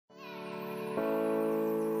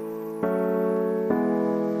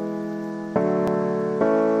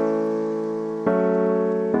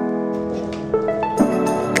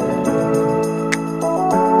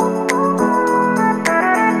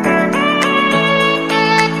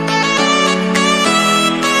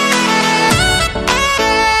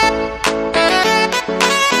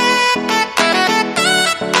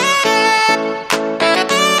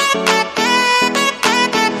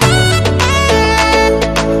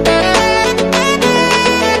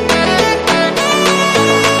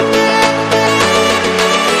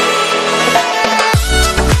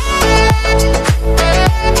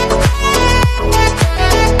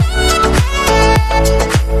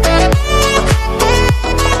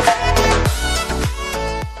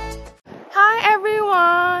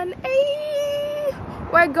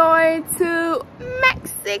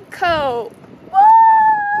Mexico.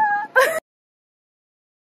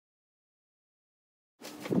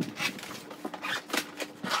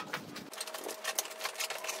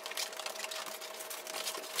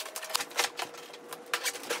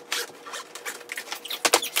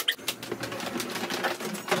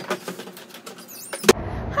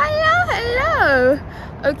 Hello.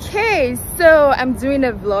 Okay, so I'm doing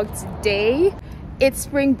a vlog today. It's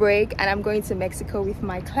spring break and I'm going to Mexico with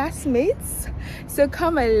my classmates, so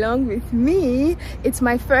come along with me. It's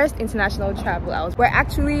my first international travel. We're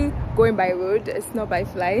actually going by road, it's not by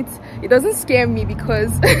flight. It doesn't scare me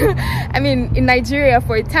because I mean, in Nigeria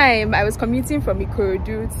for a time I was commuting from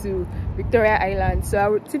Ikorodu to Victoria Island, so I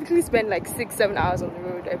would typically spend like 6-7 hours on the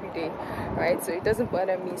road every day, right? So it doesn't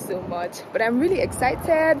bother me so much, but I'm really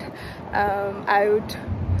excited. I would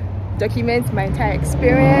document my entire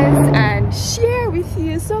experience and share with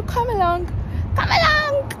you, so come along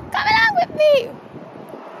with me.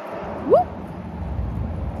 Woo.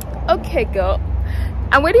 Okay, girl,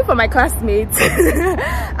 I'm waiting for my classmates.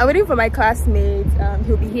 He'll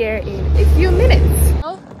be here in a few minutes.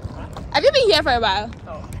 Oh, have you been here for a while?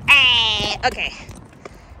 No. Okay.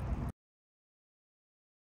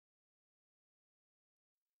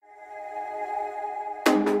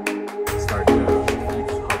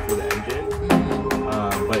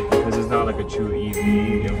 Not like a true EV,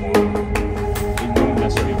 it won't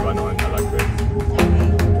necessarily run on electric.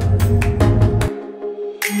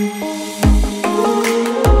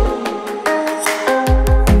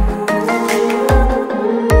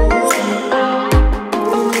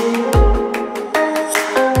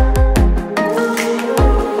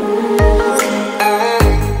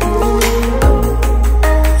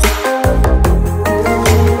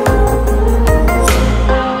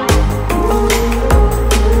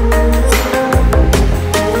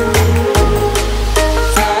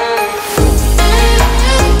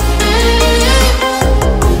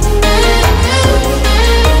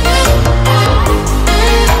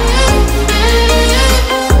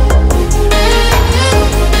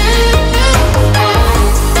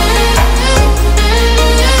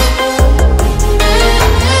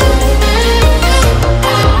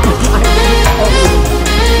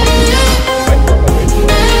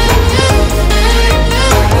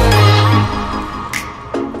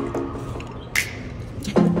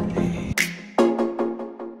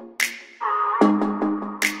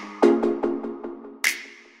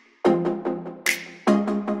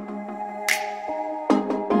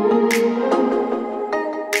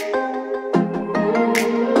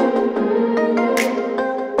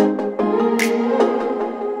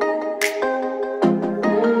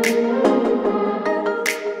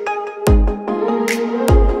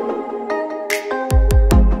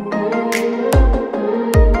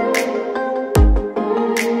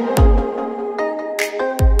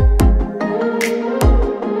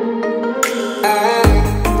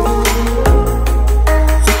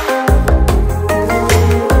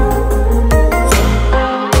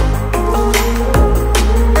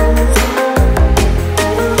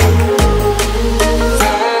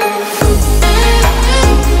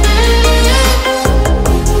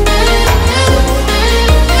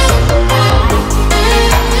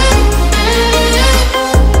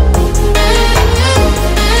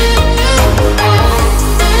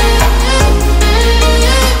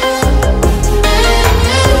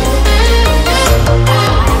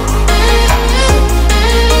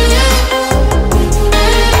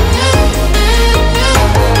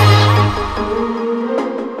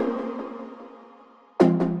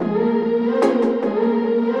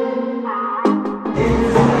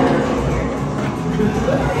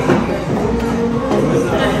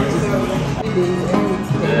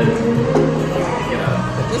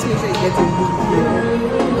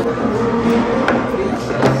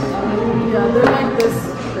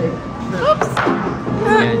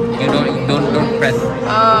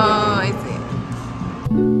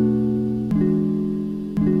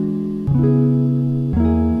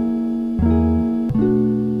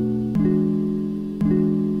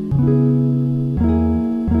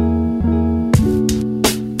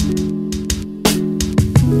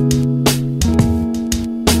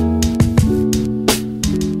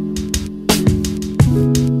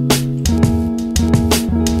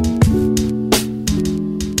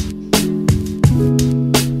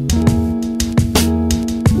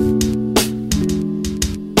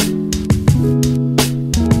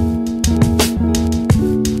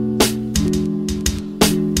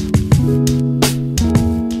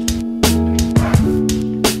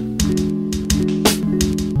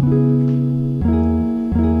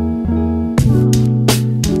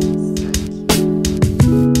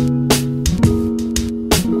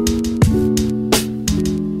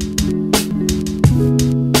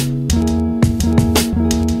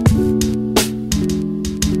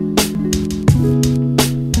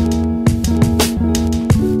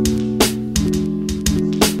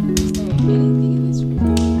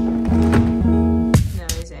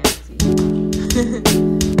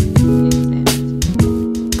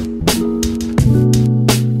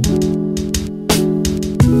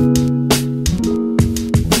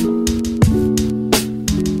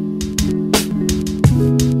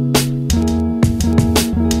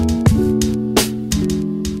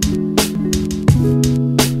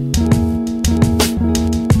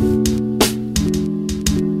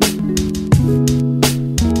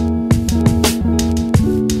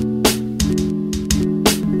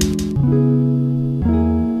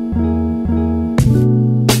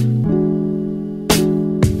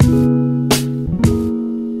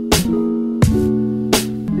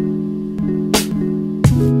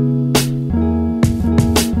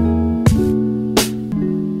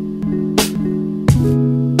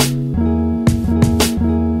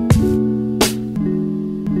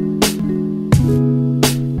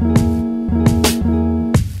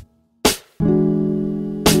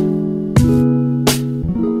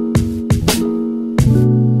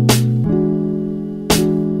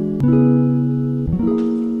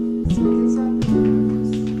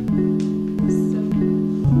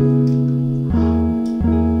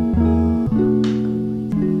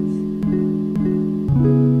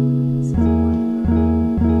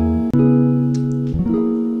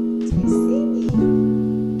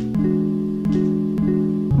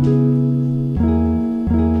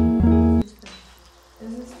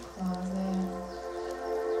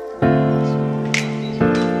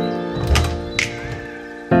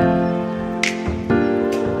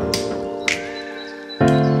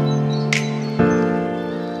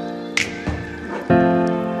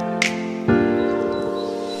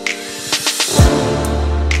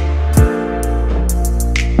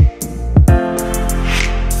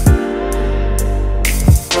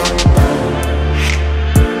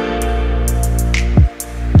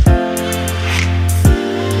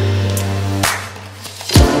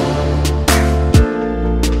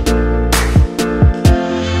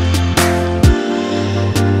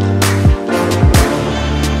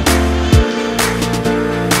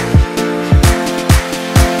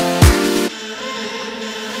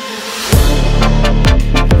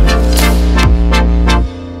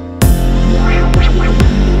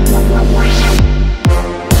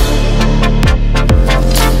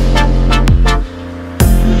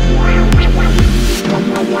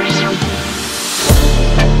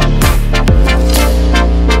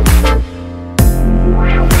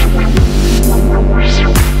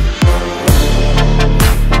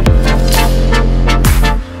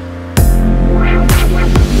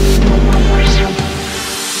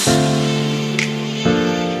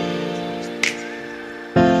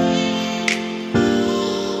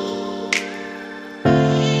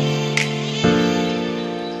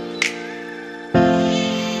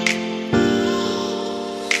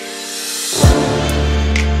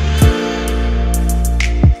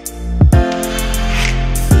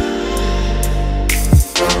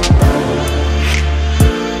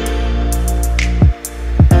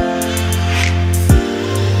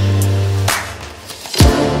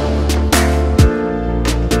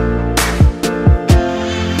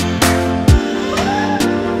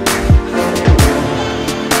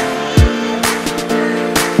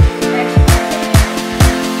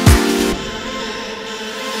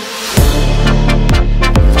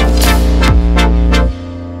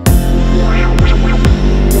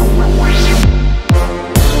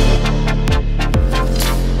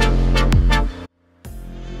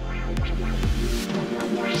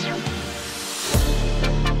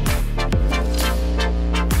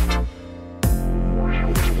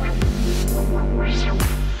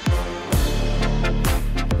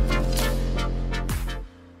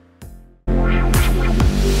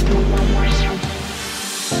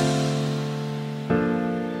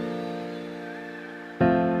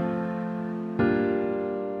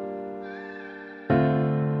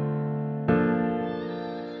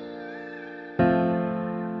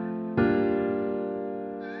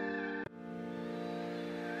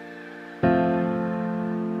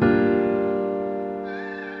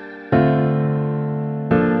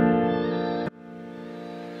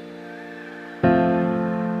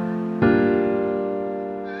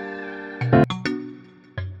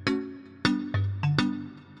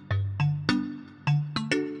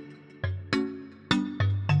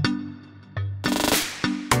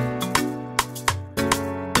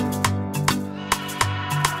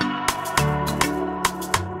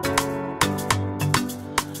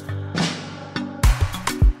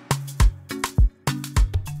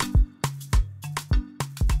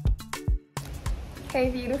 Hey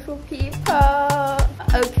beautiful people.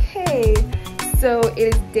 Okay, so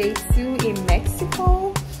it is day 2 in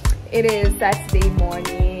Mexico. It is Saturday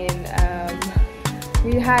morning.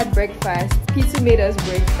 We had breakfast. Pizza made us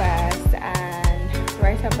breakfast, and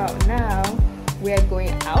right about now we're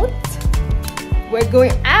going out. We're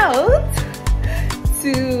going out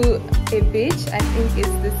to a beach. I think it's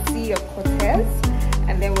the Sea of Cortez,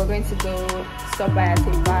 and then we're going to go stop by at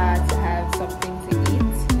a bar to have something to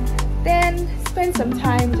eat, then spend some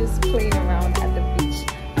time just playing around at the beach.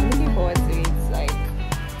 I'm looking forward to it.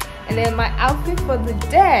 And then my outfit for the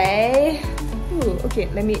day. Ooh, okay,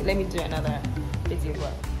 let me do another video.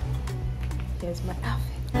 Here's my outfit.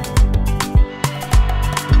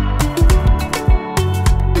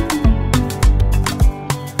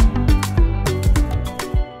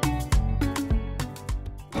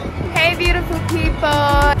 Hey beautiful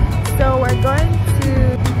people, so we're going to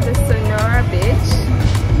the Sonora beach,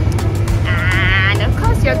 and of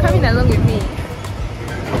course you're coming along with me.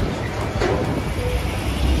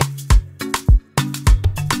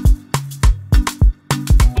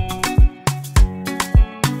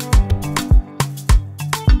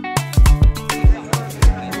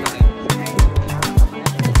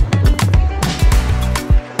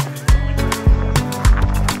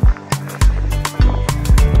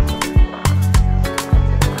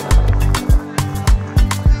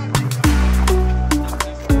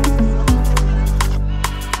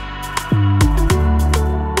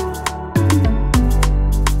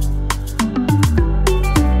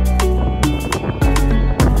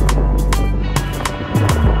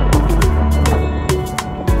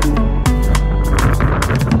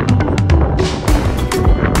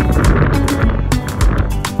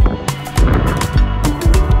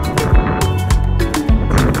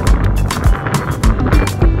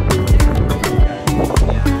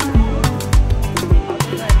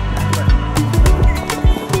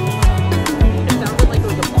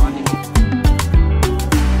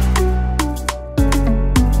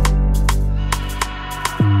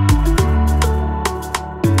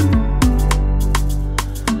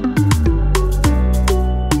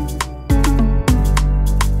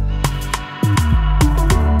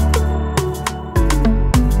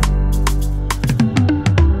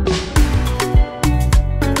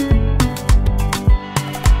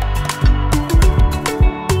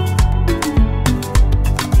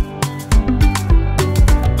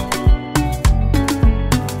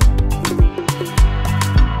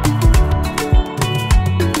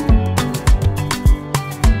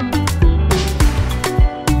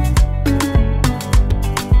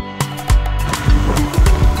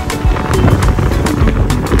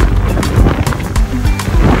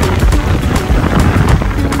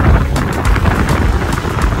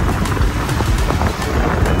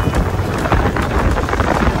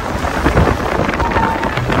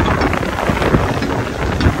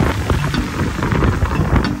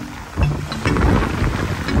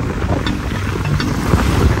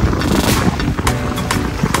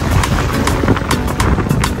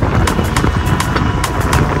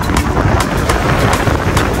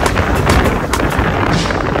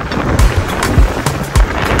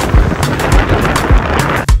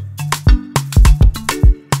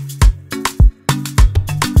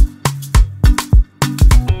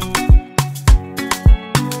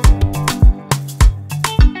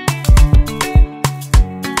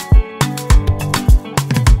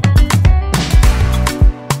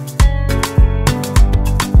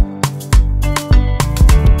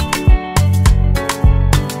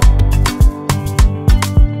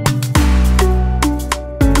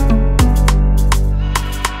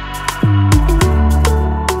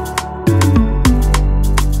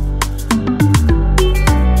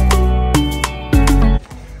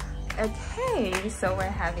 So we're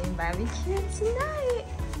having barbecue tonight.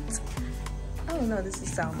 Oh no, this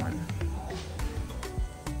is salmon.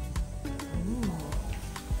 Ooh.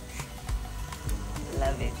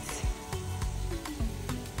 Love it.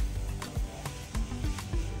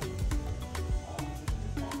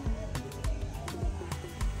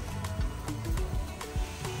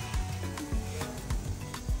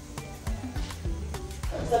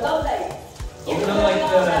 Even though like the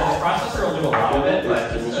processor will do a lot of it,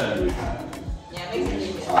 but just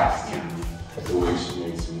the way she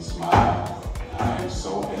makes me smile. I am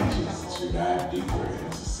so anxious to dive deeper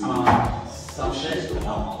and to see some shit.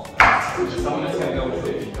 Someone that's gonna go with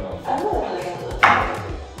it.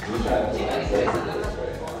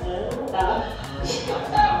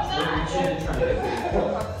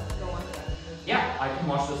 Yeah, I can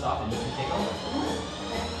wash this off and you can take over.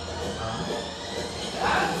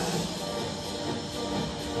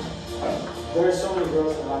 There are so many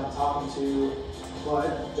girls that I'm talking to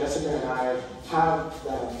but Jessica and I have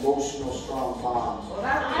that emotional, strong bond. I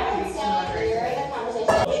would say you're in a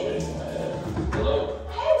conversation. Hello.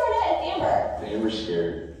 Hi, Brenda, it's Amber. Amber's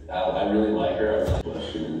scared. I really like her. I really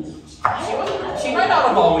questions. She might not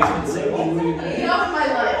have always been single. Get out of my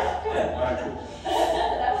life.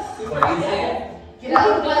 What do you think? Get out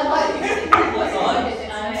of my life.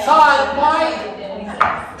 Son, why?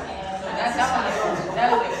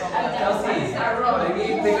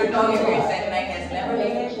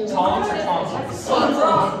 Toms or tonsils?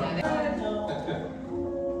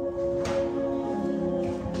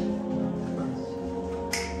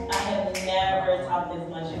 I have never talked this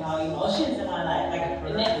much about emotions in my life. Like,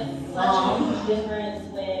 it makes such a difference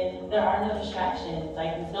when there are no distractions.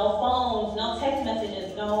 Like, no phones, no text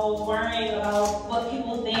messages, no worrying about what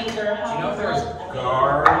people think or how. Do you know if they there's look.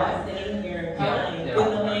 guard? I'm sitting here crying with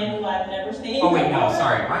a man who I've never seen. Oh wait, no,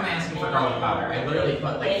 sorry. I'm asking for garlic powder. I literally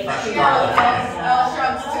put like fresh Yeah, garlic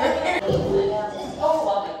in it. It's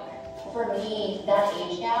overwhelming. For me, that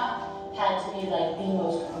age gap had to be like the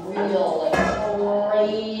most real, like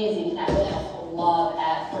crazy connection of love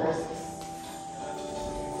at first.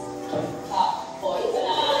 Poison.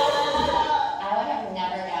 I would have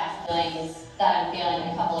never guessed feelings that I'm feeling in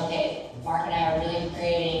a couple of days. Mark and I are really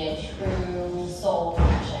creating a true soul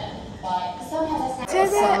connection. But sometimes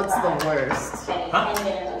it's not. It's the worst. Huh?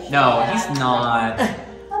 No, he's not.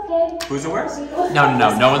 Okay. Who's the worst?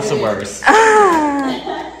 No one's the worst.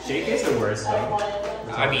 Jake is the worst though.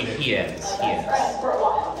 I mean, he is. For a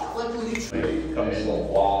while now. Come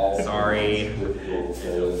in. Sorry.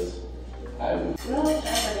 Really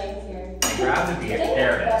everything's here. I'd rather be a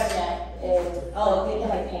carrot. Oh, we can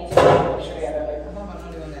like paint a picture together. Like,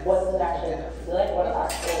 what's it actually feel like? What it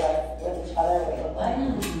actually like with each other? What it look like?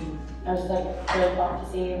 I was just like really pumped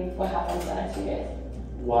to see what happens the next few days.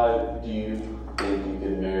 Why do you think you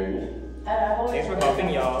get married? I've always Thanks for helping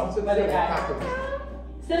y'all. Similar to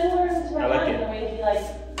my I like mom, it. the way he like,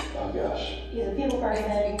 Oh gosh. he's a people person.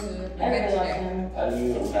 Everybody loves him. How do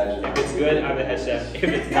you imagine? If it's good, I'm the head chef. If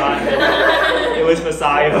it's not, it was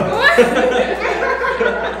Fisayo.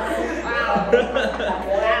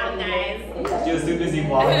 Wow, nice. She was too busy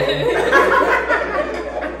vlogging.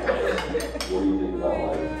 What do you think about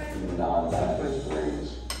like non-Saturday rings?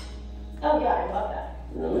 Oh yeah, I love that.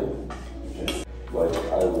 Really? Okay. Like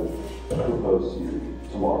I would propose to you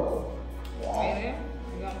tomorrow.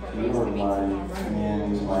 You are mine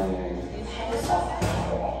and my name. I'm so happy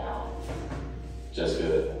right now.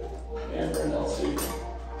 Jessica, Amber, and Elsie.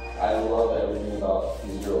 I love everything about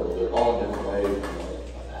these girls. They're all in different ways. I'm like,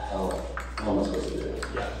 what the hell? What am I supposed to do?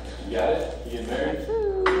 Yeah. You got it? You get married?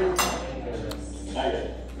 Not yet.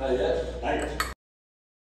 Not yet? Not yet.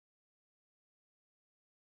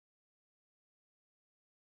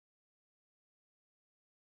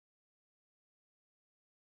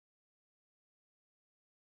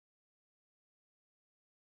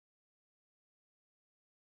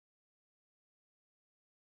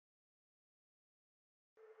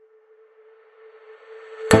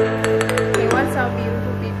 Hey, what's up,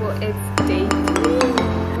 beautiful people? It's day 3.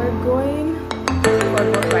 We're going for a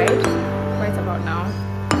boat ride right about now.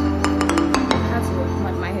 I had to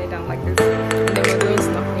pat my hair down like this. And then we're going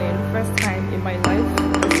snorkeling. First time in my life.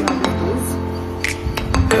 Let's see how this goes.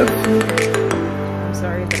 I'm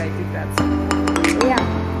sorry that I did that. So, yeah.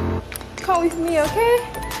 Come with me, okay?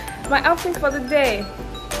 My outfit for the day.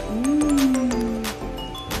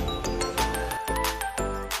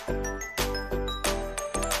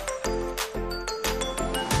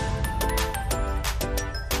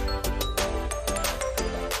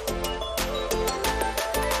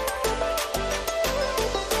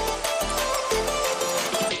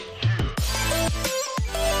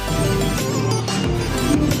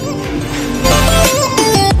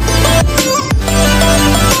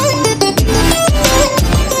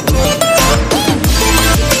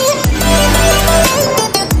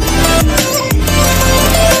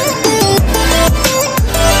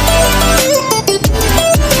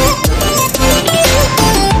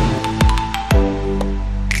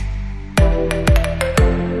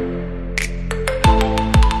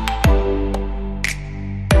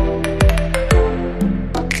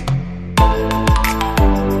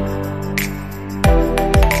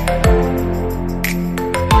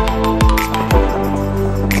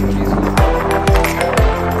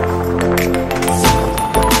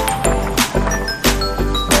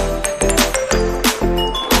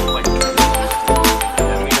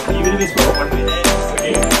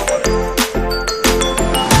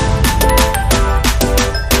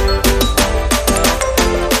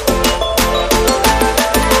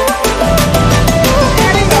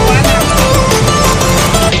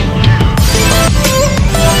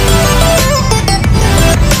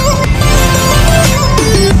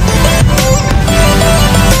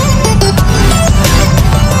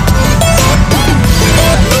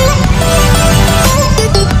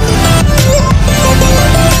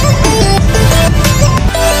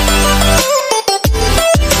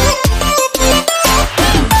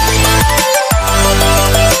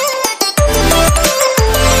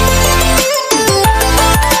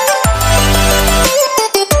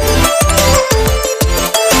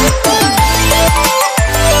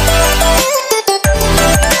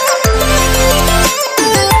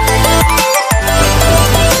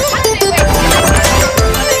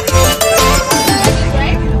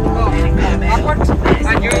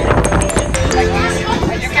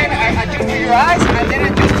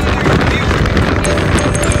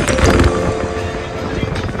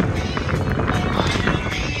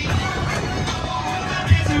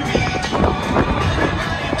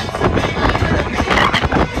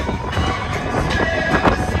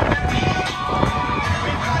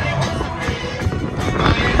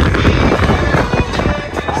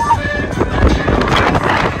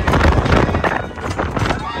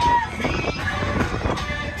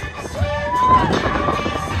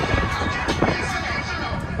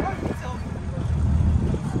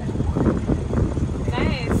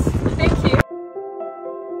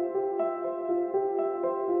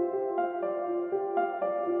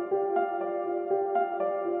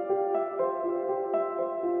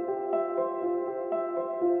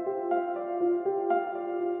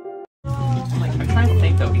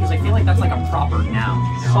 proper now.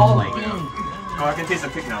 You know? Salt. Like, Oh, I can taste the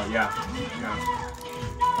kick now. Yeah.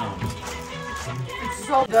 It's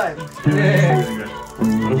so good. Really good.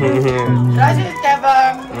 Gracias,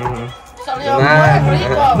 Kevin. Salió muy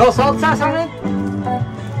rico. No salsa, ¿sabes?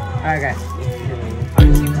 Okay.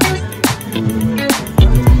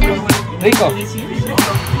 Rico.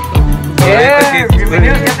 Yeah,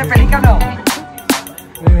 bienvenido a este pelícano.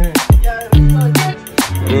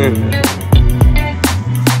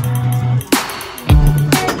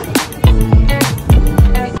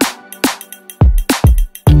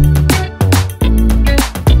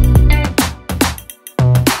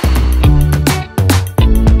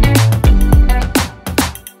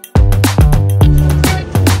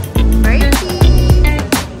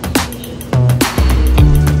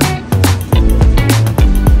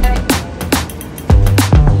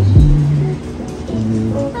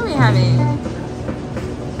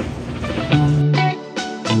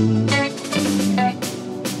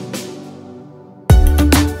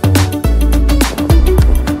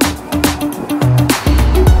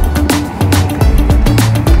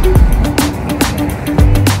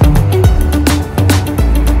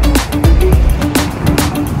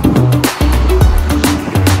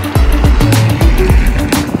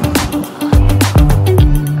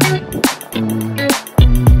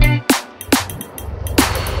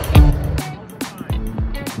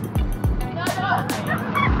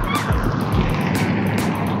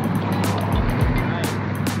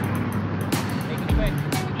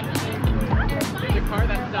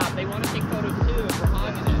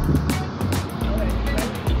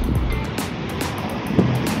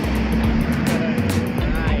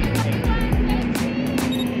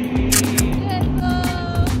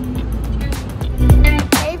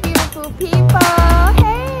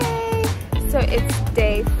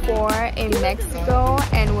 In Mexico,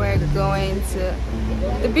 and we're going to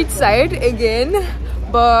the beach side again,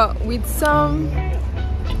 but with some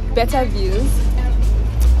better views.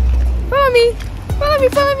 Follow me, follow me,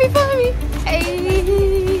 follow me, follow me.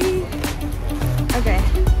 Hey. Okay.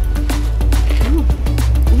 Ooh.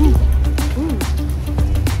 Ooh. Ooh.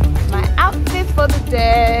 My outfit for the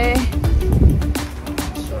day.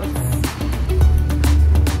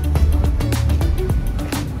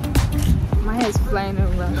 My hair is flying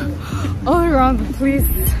around. All around the place,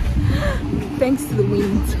 thanks to the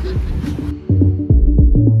wind.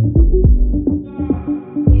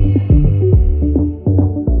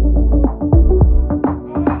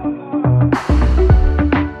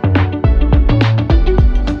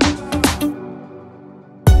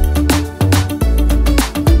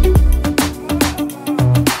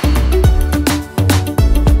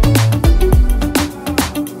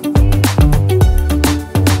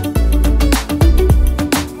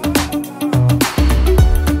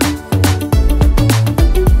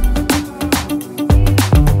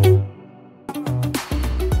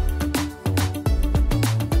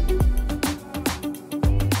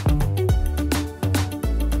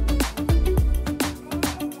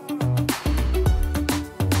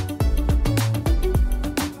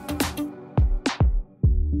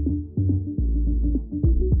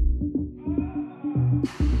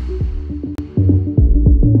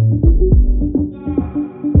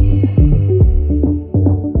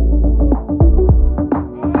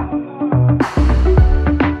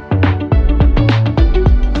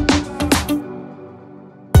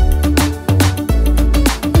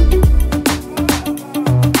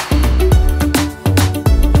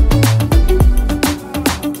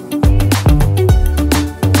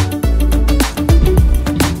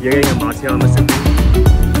 You're getting a mate, I'm assuming?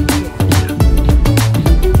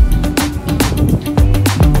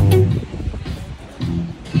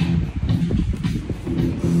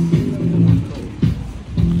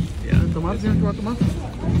 Yeah, tomatoes, you want tomatoes?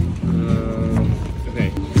 Okay,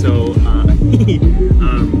 so,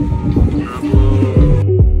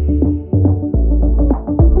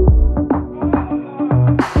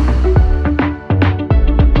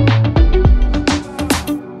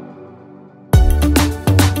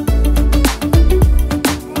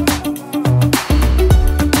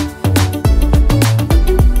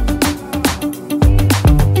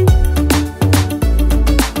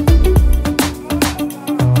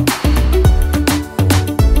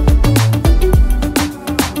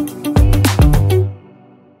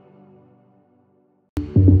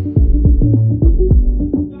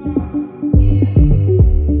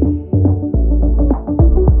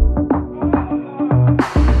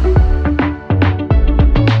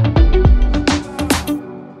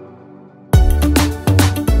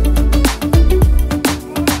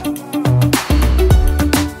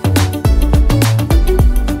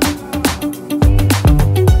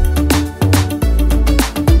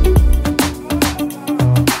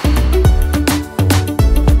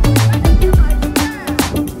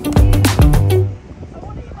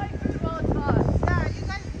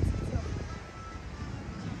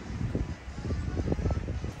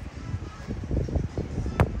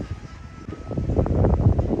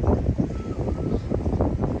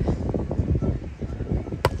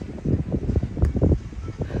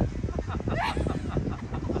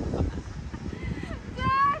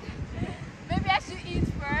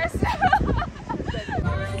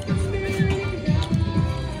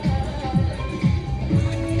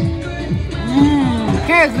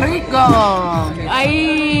 ¡Qué rico!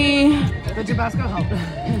 Ay. The Tabasco helped.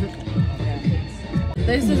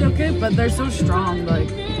 This is okay, but they're so strong.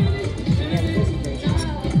 Like,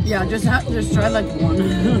 yeah, just try like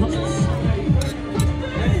one.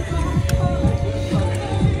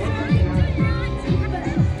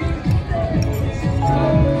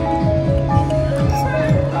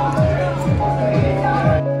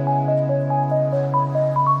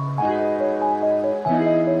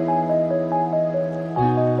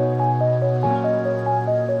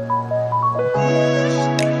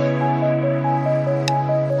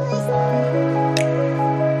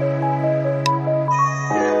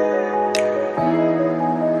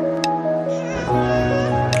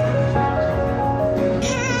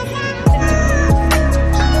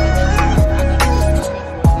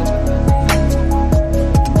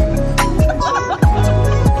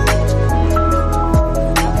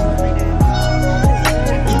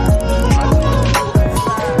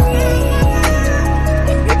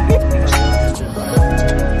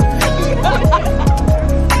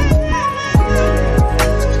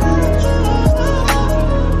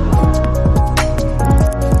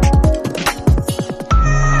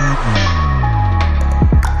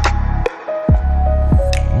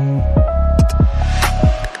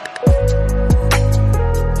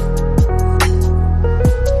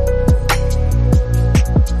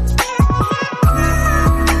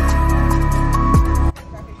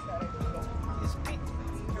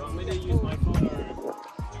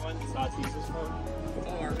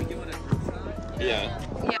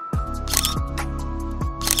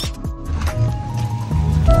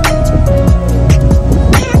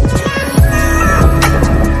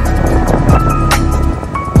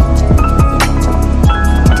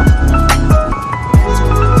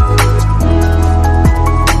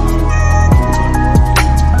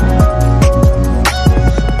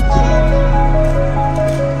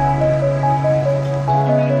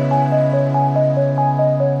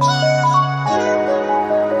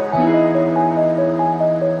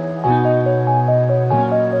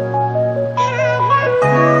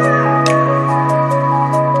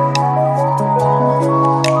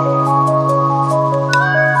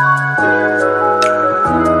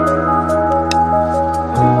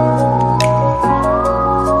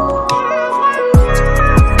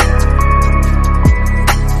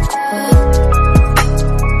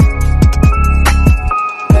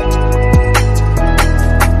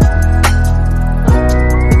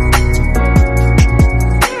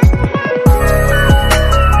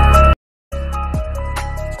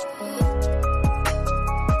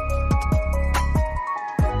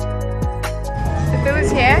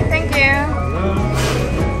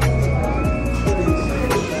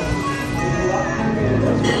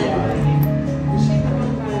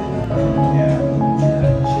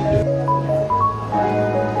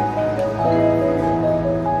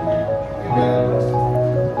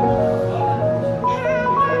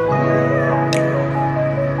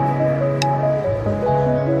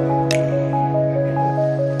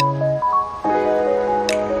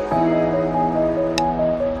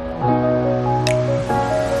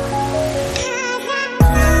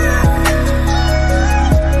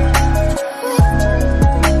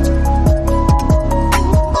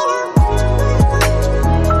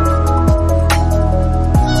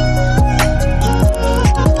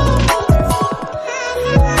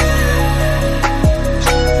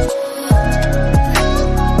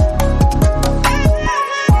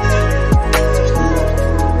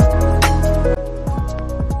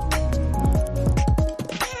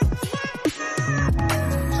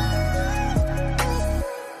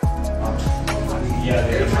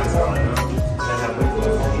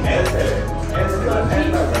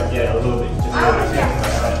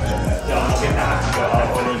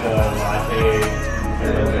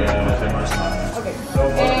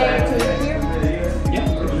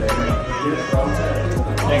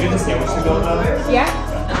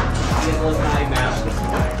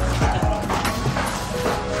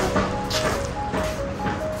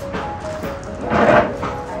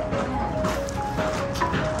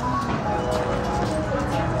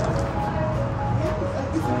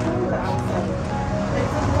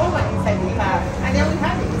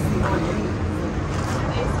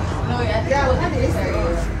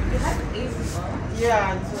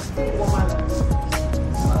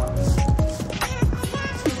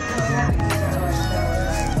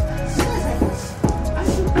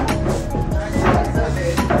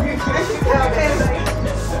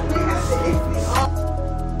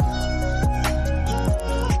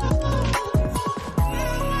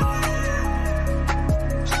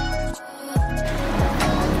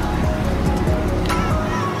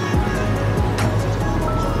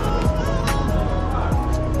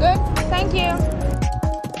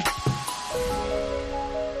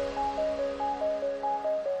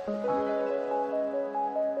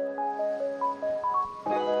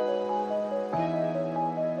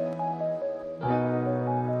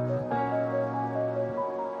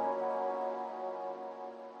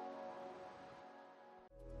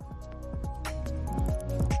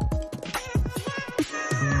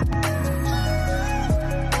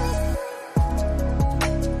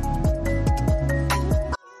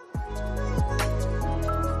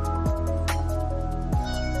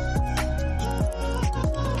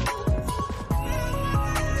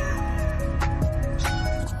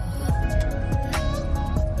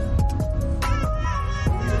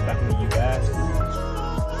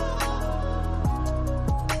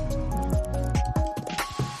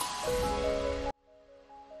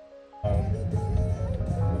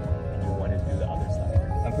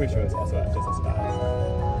 I'm pretty sure it's also just as fast.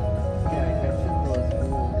 Yeah, I captured those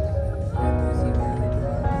rules. You see where they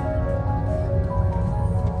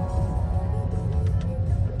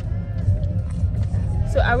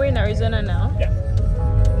drive. So are we in Arizona now? Yeah.